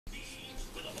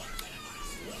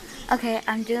Okay,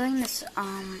 I'm doing this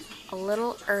a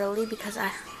little early because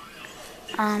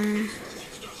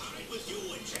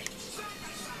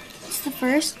it's the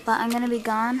first, but I'm gonna be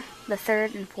gone the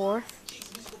 3rd and 4th.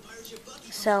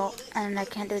 So, and I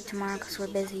can't do it tomorrow because we're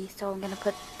busy. So I'm gonna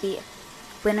put the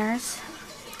winners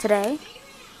today.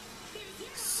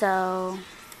 So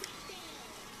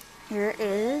here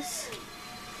is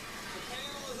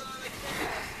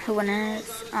the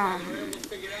winners.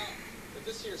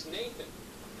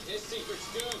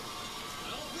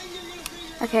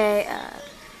 Okay,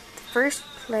 first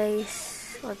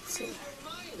place, let's see.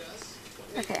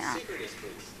 Okay,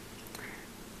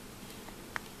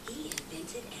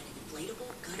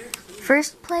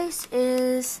 first place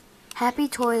is Happy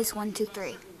Toys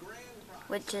 123,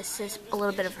 which just is a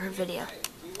little bit of her video.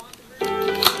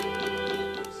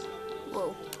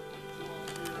 Whoa.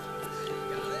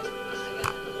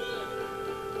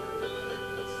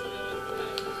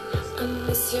 I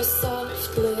miss your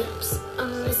soft lips, I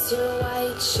miss your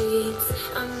white sheets,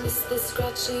 I miss the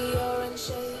scratchy orange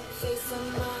shade face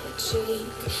on my cheek.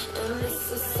 And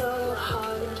this is so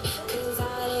hard, cause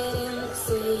I didn't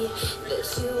see that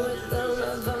you were the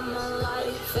love of my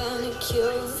life, and it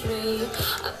kills me.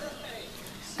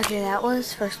 Okay, that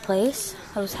was first place.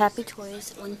 That was Happy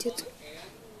Toys 123.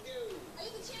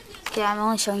 Okay, I'm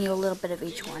only showing you a little bit of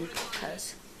each one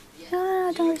because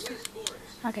don't restart.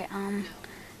 Okay,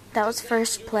 that was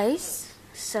first place.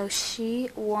 So she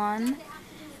won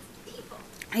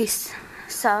a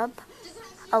sub,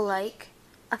 a like,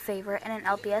 a favorite, and an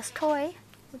LPS toy,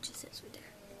 which is this right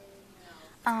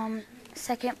there.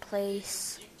 Second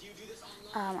place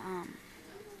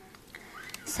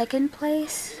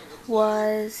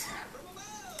was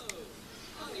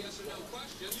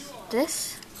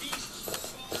this.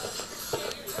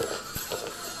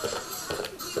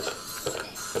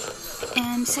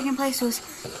 And second place was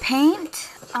paint.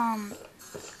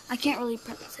 I can't really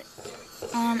pronounce it.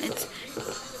 It's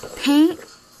Paint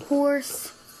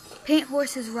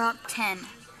Horses Rock 10.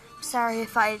 Sorry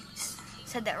if I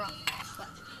said that wrong. But.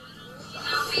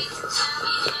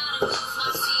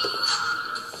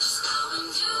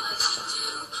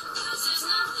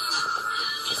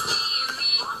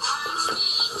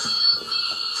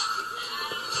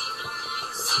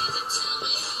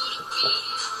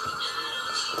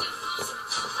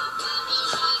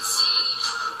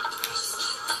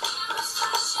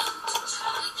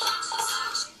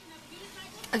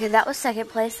 Okay, that was second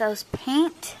place. That was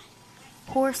Paint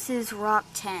Horses Rock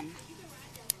 10.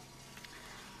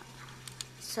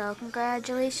 So,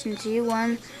 congratulations. You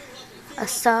won a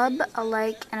sub, a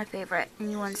like, and a favorite.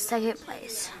 And you won second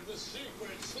place.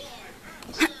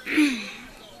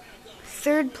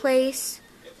 Third place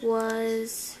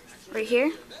was, right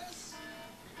here,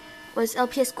 was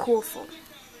LPS Coolful.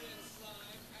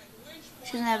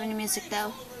 She doesn't have any music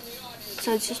though.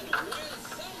 So it's just...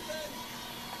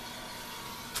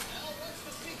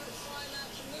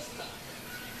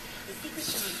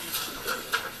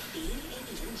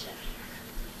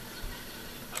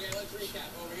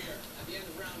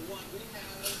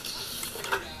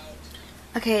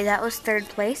 Okay, that was third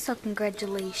place, so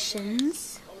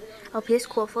congratulations. LPS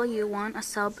Coolful, you won a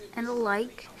sub and a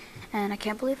like. And I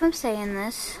can't believe I'm saying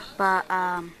this, but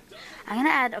I'm going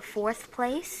to add a fourth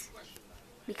place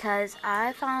because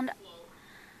I found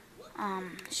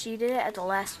she did it at the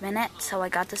last minute, so I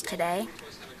got this today.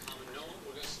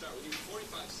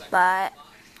 But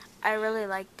I really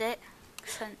liked it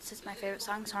since it's my favorite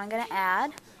song, so I'm going to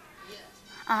add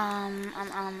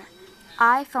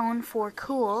iPhone 4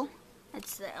 Cool.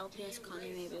 It's the LPS Call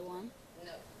Me Maybe one.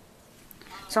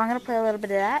 So I'm going to play a little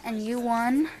bit of that. And you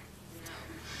won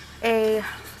a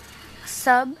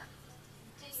sub.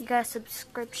 You got a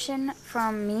subscription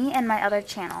from me and my other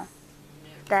channel.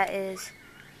 That is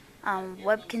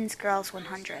Webkins Girls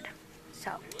 100.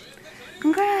 So,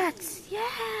 congrats!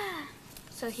 Yeah!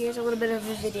 So here's a little bit of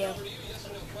a video.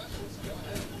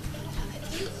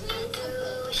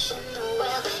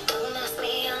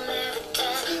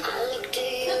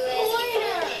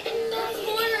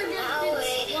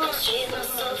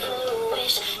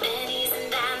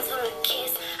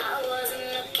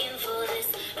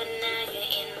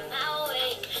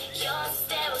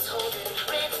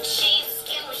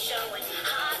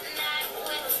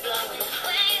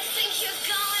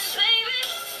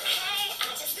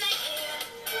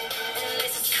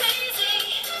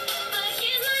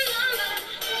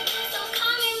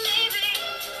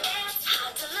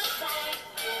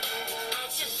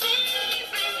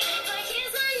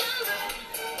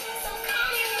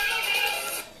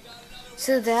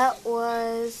 So that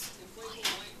was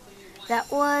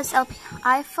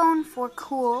iPhone 4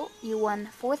 Cool. You won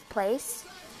 4th place.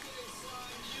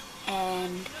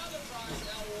 and